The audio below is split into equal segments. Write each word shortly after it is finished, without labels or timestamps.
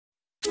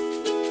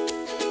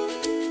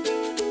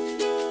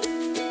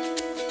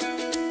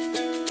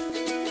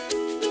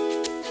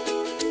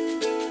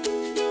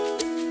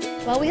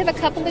Well, we have a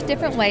couple of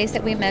different ways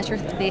that we measure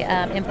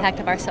the impact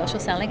of our social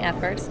selling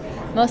efforts.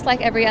 Most like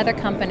every other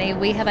company,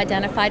 we have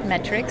identified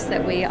metrics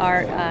that we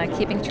are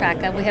keeping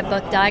track of. We have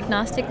both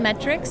diagnostic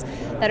metrics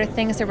that are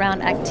things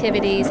around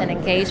activities and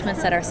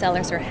engagements that our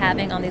sellers are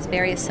having on these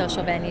various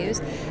social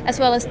venues, as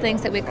well as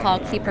things that we call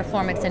key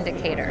performance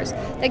indicators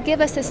that give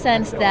us a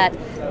sense that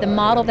the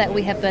model that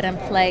we have put in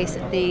place,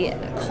 the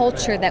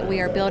culture that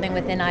we are building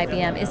within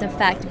IBM is in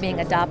fact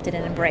being adopted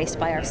and embraced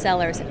by our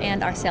sellers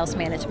and our sales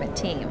management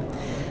team.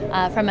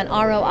 From an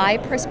ROI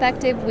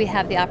perspective, we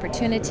have the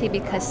opportunity,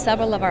 because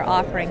several of our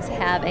offerings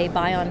have a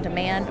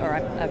buy-on-demand or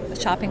a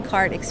shopping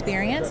cart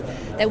experience,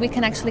 that we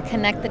can actually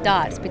connect the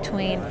dots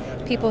between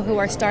people who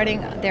are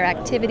starting their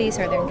activities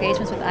or their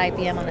engagements with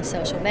IBM on a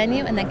social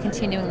venue and then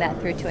continuing that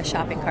through to a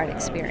shopping cart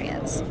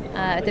experience.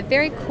 At the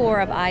very core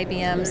of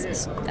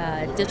IBM's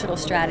digital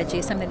strategy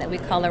is something that we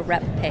call a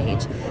rep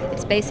page.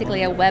 It's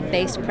basically a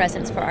web-based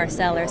presence for our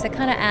sellers that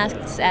kind of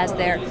acts as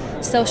their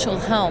social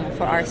home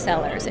for our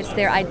sellers. It's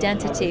their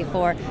identity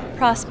for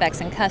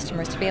prospects and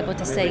customers to be able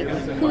to say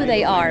who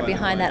they are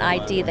behind that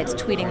ID that's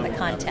tweeting the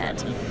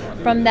content.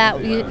 From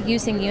that,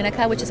 using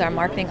Unica, which is our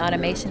marketing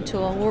automation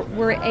tool,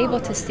 we're able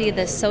to see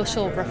the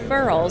social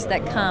referrals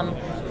that come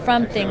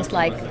from things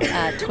like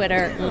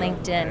Twitter,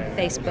 LinkedIn,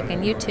 Facebook,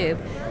 and YouTube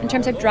in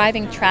terms of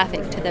driving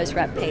traffic to those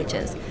rep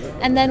pages.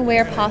 And then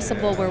where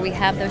possible, where we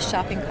have those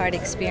shopping cart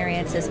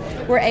experiences,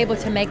 we're able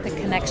to make the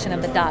connection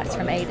of the dots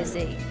from A to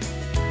Z.